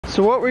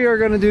So what we are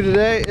gonna do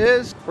today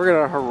is we're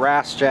gonna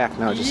harass Jack.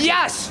 No, just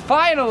yes,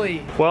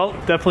 finally. Well,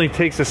 definitely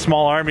takes a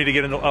small army to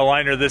get a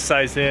liner this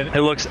size in. It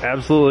looks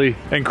absolutely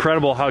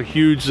incredible how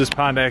huge this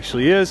pond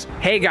actually is.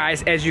 Hey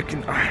guys, as you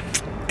can,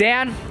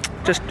 Dan,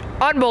 just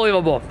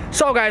unbelievable.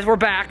 So guys, we're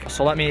back.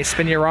 So let me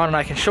spin you around and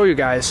I can show you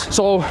guys.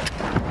 So,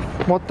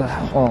 what the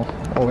hell?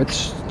 Oh,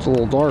 it's a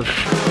little dark.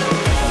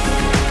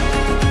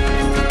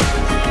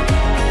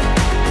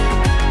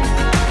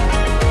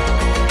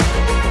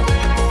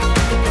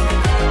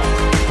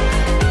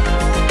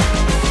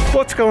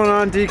 What's going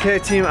on,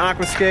 DK Team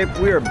Aquascape?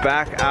 We are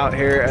back out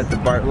here at the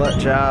Bartlett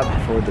job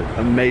for the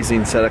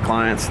amazing set of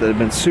clients that have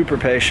been super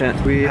patient.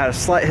 We had a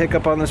slight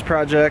hiccup on this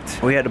project.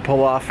 We had to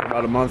pull off for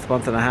about a month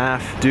and a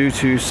half due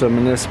to some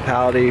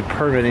municipality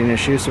permitting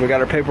issues. So we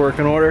got our paperwork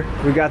in order.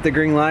 We got the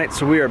green light,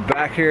 so we are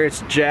back here.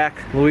 It's Jack,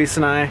 Luis,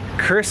 and I.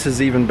 Chris is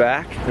even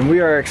back, and we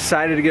are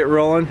excited to get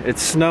rolling.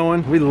 It's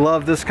snowing. We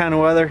love this kind of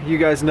weather. You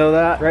guys know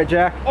that, right,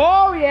 Jack?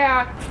 Oh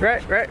yeah.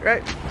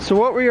 Right. So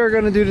what we are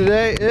gonna do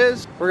today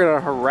is we're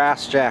gonna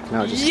harass Jack.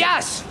 No, just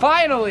yes,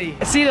 finally.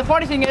 See, the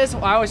funny thing is,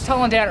 I was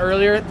telling Dan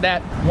earlier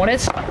that when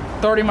it's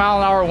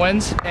 30-mile-an-hour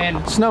winds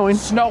and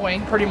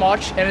snowing pretty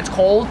much, and it's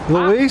cold.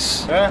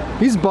 Luis,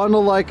 he's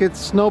bundled like it's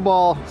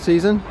snowball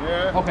season.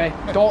 Yeah. Okay,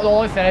 don't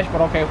only finish,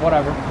 but okay,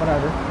 whatever.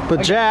 But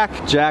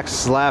okay. Jack's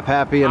slap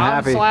happy and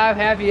happy. I'm slap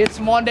happy. It's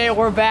Monday,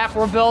 we're back,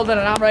 we're building,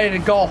 and I'm ready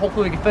to go.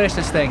 Hopefully we can finish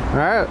this thing. All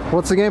right,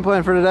 what's the game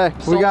plan for today?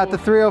 So, we got the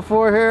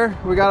 304 here.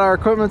 We got our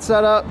equipment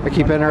set up. I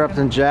keep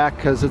interrupting Jack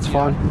because it's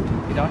fun.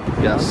 You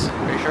done? Yes.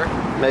 Are you sure?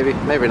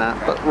 Maybe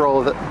not, but roll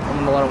with it.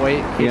 I'm gonna let it wait.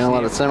 You gonna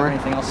let it simmer?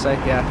 Anything else to say?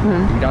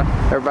 Yeah. You done?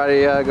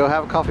 Everybody go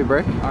have a coffee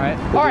break. All right.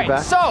 All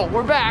right, so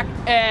we're back,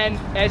 and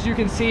as you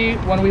can see,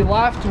 when we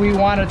left, we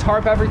wanted to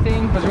tarp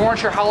everything because we weren't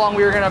sure how long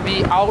we were gonna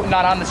be out and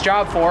not on this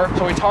job for.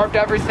 So we tarped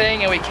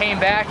everything, and we came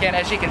back, and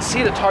as you can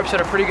see, the tarps did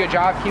a pretty good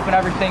job keeping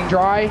everything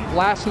dry.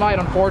 Last night,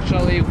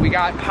 unfortunately, we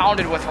got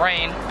pounded with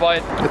rain,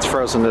 but it's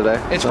frozen today.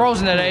 It's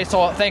frozen today,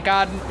 so thank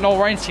God no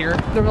rain's here.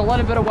 There was a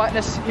little bit of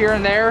wetness here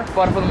and there,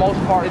 but for the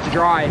most part, it's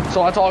dry.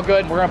 So that's all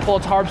good. We're gonna pull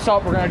the tarps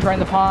up, we're gonna drain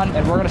the pond,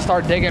 and we're gonna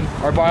start digging.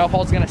 Our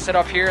biopol's gonna sit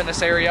up here in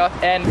this area,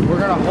 and we're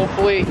gonna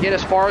hopefully get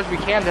as far as we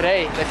can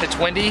today. If it's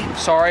windy,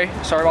 sorry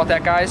about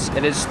that, guys.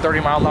 It is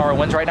 30-mile-an-hour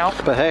winds right now.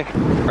 But hey,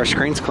 our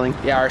screen's clean.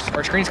 Yeah, our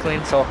screen's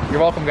clean, so you're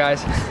welcome,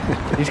 guys.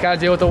 You just gotta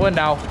deal with the wind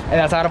now, and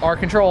that's out of our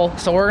control.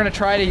 So we're gonna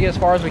try to get as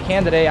far as we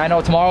can today. I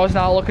know tomorrow's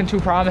not looking too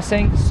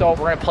promising, so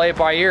we're gonna play it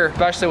by ear,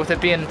 especially with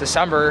it being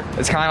December.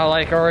 It's kind of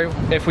like, all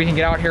right, if we can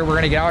get out here, we're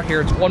gonna get out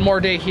here. It's one more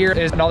day here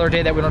is another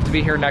day that we don't have to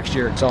be here next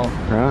year, so.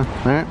 All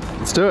right,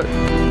 let's do it.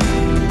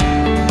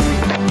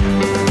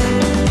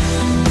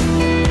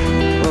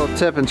 Little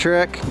tip and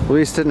trick.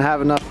 Luis didn't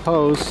have enough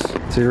hose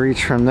to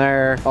reach from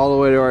there all the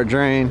way to our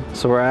drain,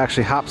 so we're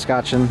actually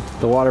hopscotching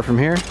the water from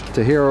here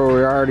to here where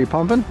we're already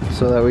pumping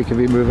so that we can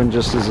be moving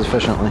just as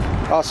efficiently.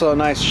 Also, a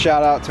nice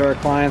shout out to our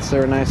clients. They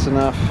were nice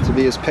enough to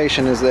be as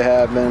patient as they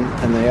have been,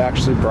 and they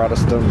actually brought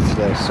us done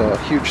today. So a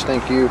huge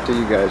thank you to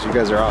you guys. You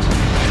guys are awesome.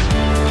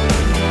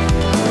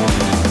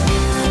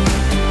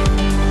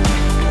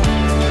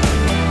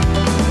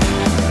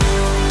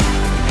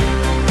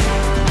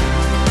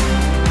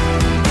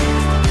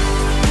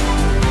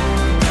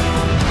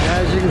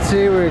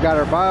 See, we got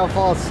our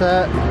biofall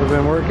set. We've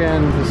been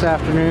working this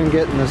afternoon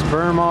getting this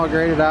berm all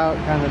graded out,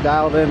 kind of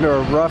dialed into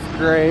a rough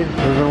grade. We've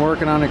been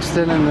working on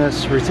extending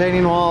this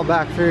retaining wall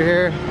back through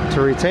here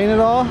to retain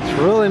it all. It's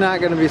really not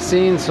going to be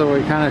seen, so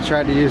we kind of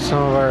tried to use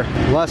some of our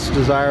less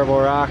desirable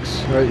rocks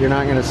that you're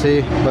not going to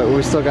see, but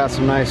we still got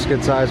some nice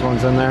good sized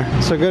ones in there.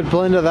 So good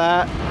blend of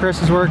that.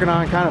 Chris is working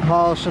on kind of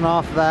polishing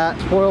off that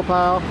spoil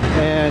pile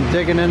and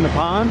digging in the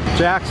pond.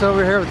 Jack's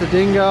over here with the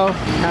dingo,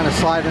 kind of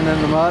sliding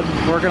in the mud,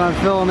 working on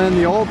filling in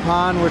the old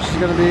pond, which is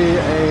going to be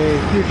a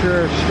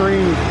future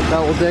stream that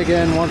we'll dig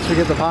in once we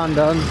get the pond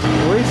done.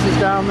 Luis is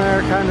down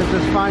there kind of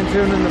just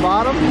fine-tuning the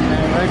bottom,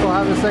 and I think we'll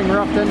have this thing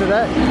roughed in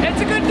today.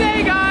 It's a good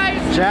day,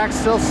 guys! Jack's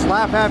still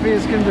slap happy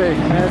as can be,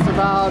 and it's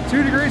about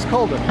 2 degrees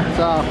colder,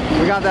 so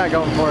we got that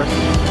going for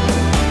us.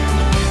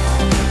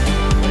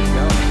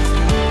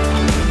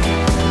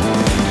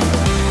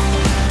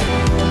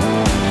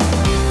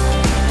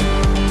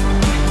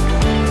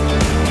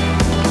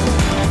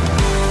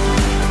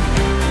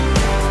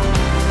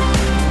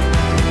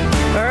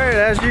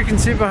 As you can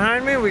see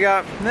behind me, we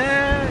got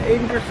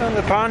 80% of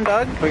the pond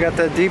dug. We got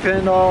the deep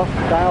end all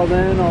dialed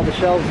in, all the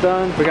shelves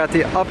done. We got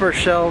the upper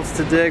shelves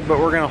to dig, but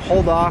we're gonna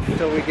hold off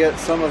until we get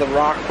some of the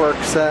rock work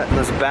set on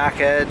this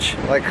back edge.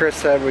 Like Chris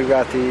said, we've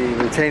got the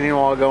retaining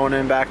wall going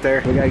in back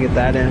there. We gotta get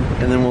that in,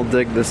 and then we'll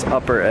dig this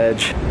upper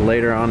edge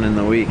later on in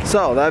the week.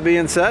 So that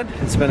being said,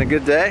 it's been a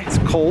good day. It's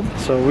cold,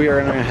 so we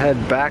are gonna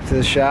head back to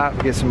the shop,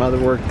 get some other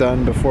work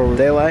done before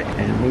daylight,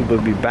 and we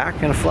will be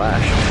back in a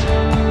flash.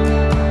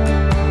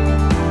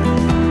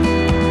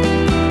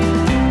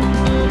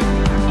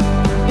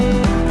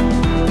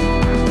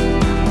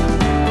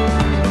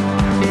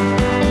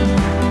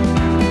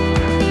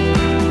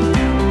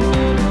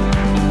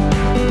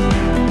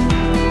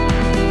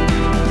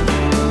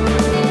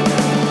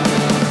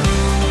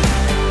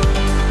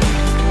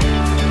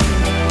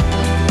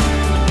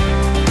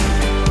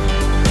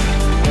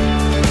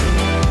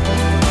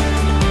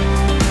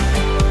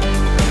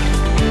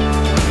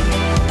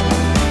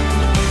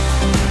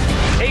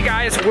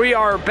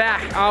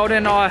 out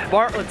in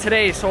Bartlett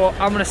today, so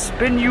I'm gonna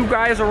spin you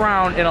guys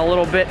around in a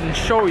little bit and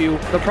show you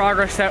the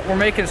progress that we're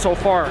making so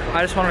far.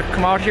 I just want to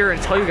come out here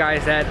and tell you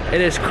guys that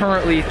it is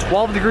currently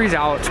 12 degrees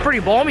out. It's pretty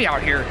balmy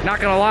out here, not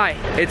gonna lie.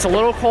 It's a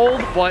little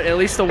cold, but at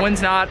least the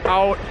wind's not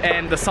out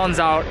and the sun's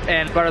out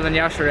and better than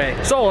yesterday.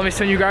 So let me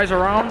spin you guys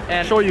around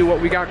and show you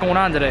what we got going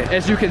on today.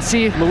 As you can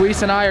see,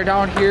 Luis and I are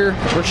down here.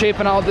 We're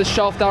shaping out this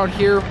shelf down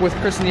here with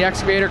Chris and the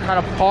excavator, kind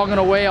of hogging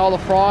away all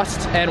the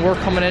frost, and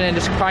we're coming in and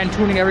just fine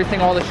tuning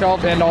everything, all the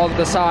shelves and all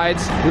the sides.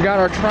 We got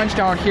our trench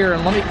down here,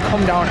 and let me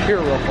come down here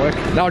real quick.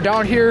 Now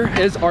down here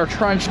is our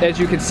trench, as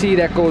you can see,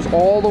 that goes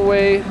all the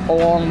way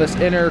along this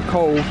inner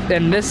cove,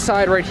 and this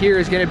side right here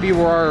is going to be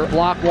where our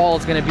block wall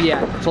is going to be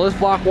at. So this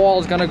block wall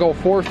is going to go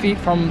 4 feet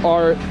from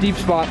our deep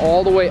spot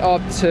all the way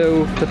up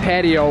to the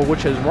patio,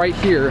 which is right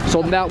here.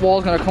 So that wall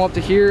is going to come up to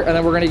here, and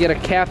then we're going to get a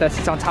cap that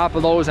sits on top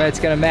of those, and it's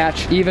going to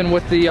match even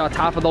with the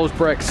top of those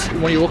bricks.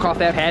 When you look off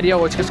that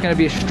patio, it's just going to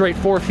be a straight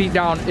 4 feet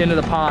down into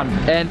the pond.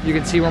 And you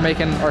can see we're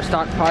making our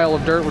stockpile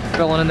of dirt. We're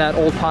filling in that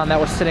old pond that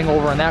was sitting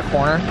over in that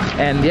corner.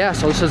 And yeah,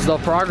 so this is the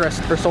progress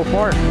for so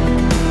far.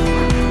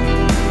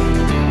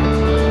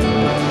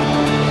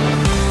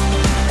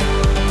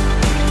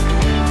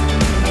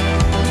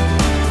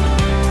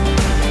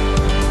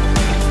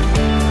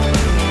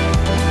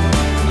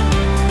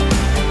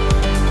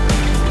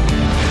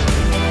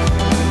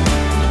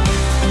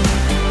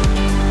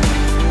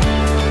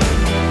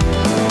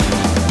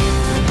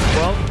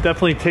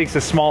 Definitely takes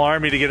a small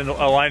army to get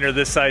a liner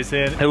this size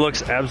in. It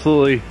looks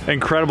absolutely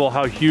incredible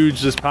how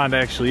huge this pond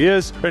actually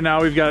is. Right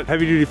now we've got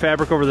heavy duty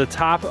fabric over the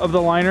top of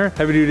the liner,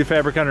 heavy duty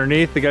fabric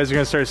underneath. The guys are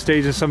gonna start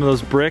staging some of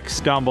those bricks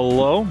down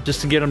below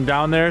just to get them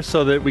down there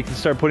so that we can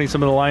start putting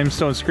some of the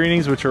limestone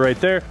screenings, which are right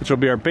there, which will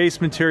be our base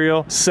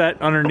material, set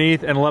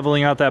underneath and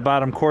leveling out that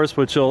bottom course,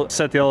 which will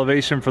set the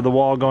elevation for the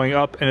wall going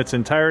up in its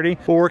entirety.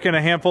 We'll work in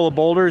a handful of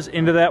boulders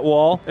into that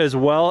wall as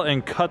well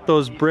and cut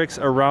those bricks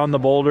around the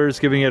boulders,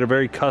 giving it a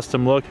very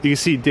custom look. You can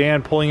see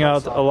Dan pulling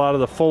out a lot of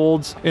the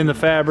folds in the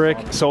fabric.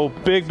 So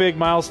big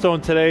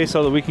milestone today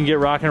so that we can get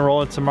rocking and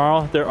rolling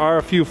tomorrow. There are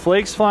a few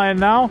flakes flying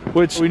now,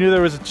 which we knew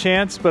there was a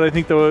chance, but I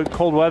think the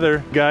cold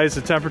weather, guys,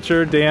 the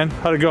temperature, Dan,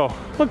 how'd it go?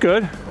 Look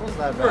good.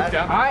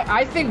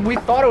 I think we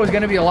thought it was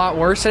going to be a lot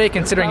worse today,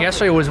 considering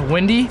yesterday was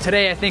windy.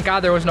 Today, I thank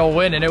God there was no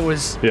wind, and it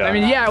was, yeah. I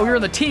mean, yeah, we were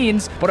in the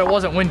teens, but it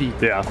wasn't windy.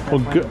 Yeah, well,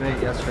 good.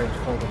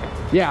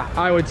 Yeah,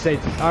 I would say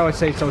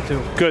so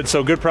too. Good,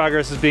 so good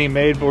progress is being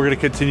made, but we're gonna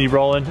continue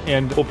rolling,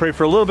 and we'll pray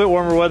for a little bit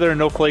warmer weather and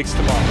no flakes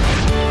tomorrow.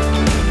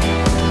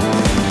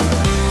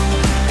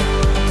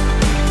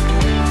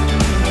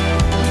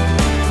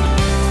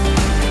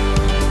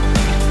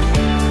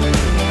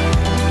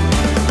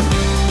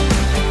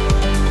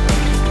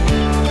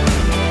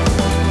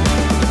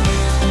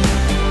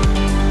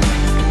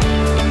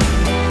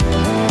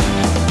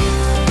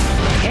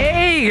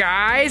 Hey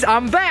guys,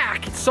 I'm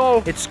back.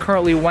 So it's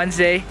currently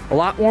Wednesday, a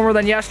lot warmer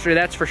than yesterday,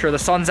 that's for sure. The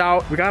sun's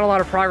out. We got a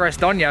lot of progress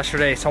done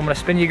yesterday, so I'm gonna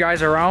spin you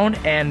guys around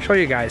and show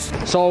you guys.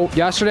 So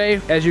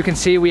yesterday, as you can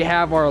see, we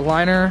have our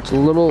liner. It's a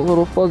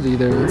little fuzzy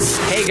there.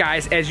 Hey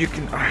guys, as you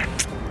can,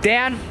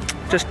 Dan,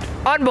 just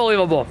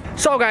unbelievable.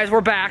 So guys,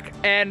 we're back,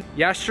 and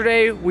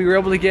yesterday we were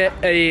able to get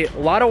a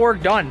lot of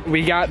work done.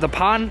 We got the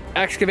pond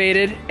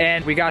excavated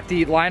and we got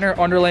the liner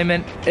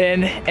underlayment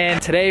in,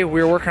 and today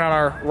we're working on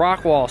our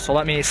rock wall. So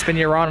let me spin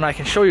you around and I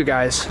can show you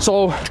guys.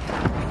 So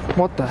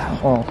what the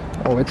hell?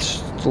 Oh,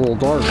 it's a little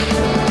dark.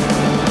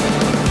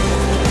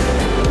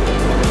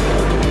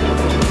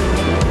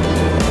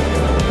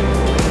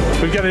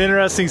 We've got an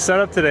interesting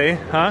setup today,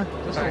 huh?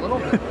 Just a little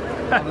bit.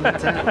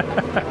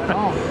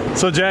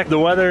 So Jack, the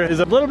weather is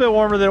a little bit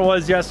warmer than it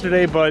was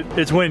yesterday, but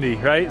it's windy,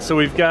 right? So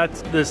we've got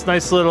this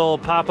nice little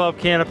pop-up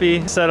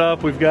canopy set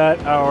up. We've got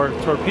our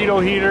torpedo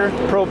heater,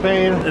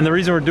 propane, and the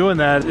reason we're doing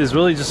that is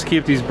really just to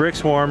keep these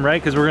bricks warm,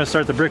 right? Because we're gonna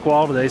start the brick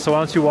wall today. So why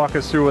don't you walk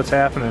us through what's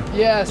happening?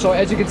 Yeah, so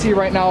as you can see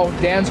right now,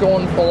 Dan's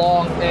going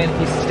along and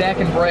he's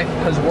stacking brick,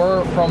 because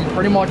we're from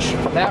pretty much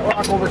that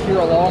rock over here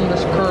along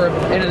this curve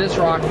into this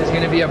rock is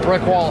gonna be a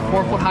brick wall, a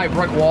 4-foot high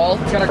brick wall.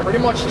 It's gonna pretty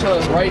much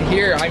to right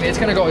here. I mean,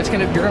 you're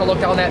gonna look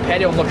down that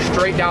patio and look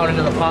straight down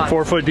into the pond.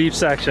 4-foot deep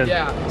section.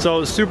 Yeah.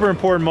 So super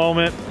important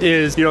moment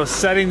is, you know,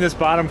 setting this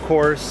bottom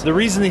course. The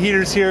reason the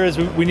heater's here is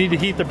we need to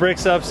heat the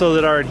bricks up so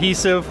that our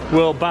adhesive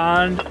will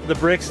bond the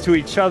bricks to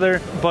each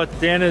other. But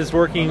Dan is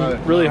working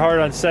really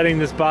hard on setting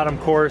this bottom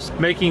course,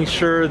 making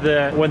sure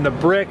that when the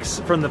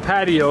bricks from the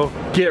patio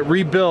get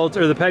rebuilt,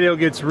 or the patio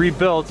gets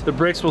rebuilt, the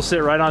bricks will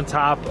sit right on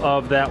top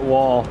of that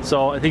wall.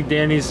 So I think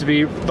Dan needs to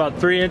be about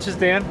 3 inches,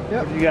 Dan? Yep.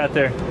 What do you got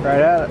there? Right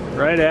at it.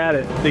 Right at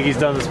it. I think he's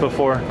done this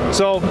before.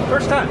 So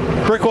First time.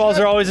 Yeah. Brick walls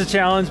are always a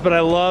challenge, but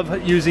I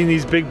love using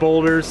these big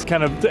boulders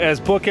kind of as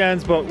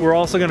bookends, but we're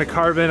also gonna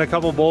carve in a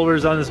couple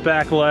boulders on this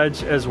back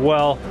ledge as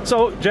well.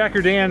 So Jack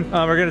or Dan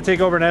are gonna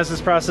take over, and as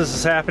this process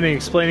is happening,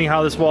 explaining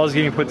how this wall is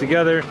getting put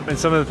together and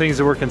some of the things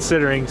that we're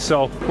considering.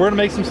 So we're gonna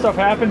make some stuff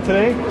happen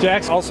today.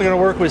 Jack's also gonna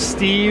work with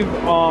Steve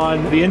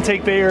on the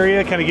intake bay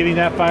area, kind of getting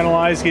that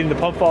finalized, getting the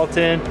pump vault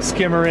in,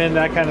 skimmer in,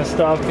 that kind of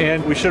stuff.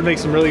 And we should make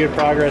some really good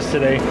progress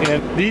today.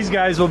 And these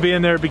guys will be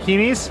in their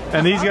bikinis,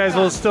 and these guys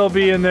will still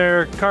be in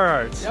their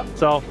Carhartts. Yep.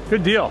 So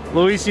good deal.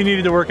 Luis, you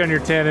needed to work on your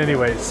tan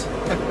anyways.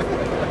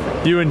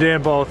 You and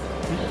Dan both.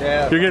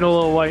 Yeah. You're getting a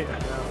little white.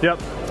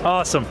 Yep.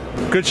 Awesome.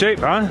 Good shape,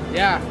 huh?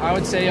 Yeah, I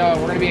would say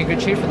we're gonna be in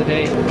good shape for the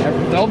day.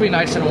 They'll be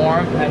nice and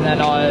warm, and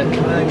then I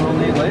think we'll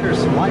need later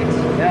some lights.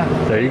 yeah.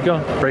 There you go.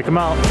 Break them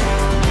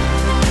out.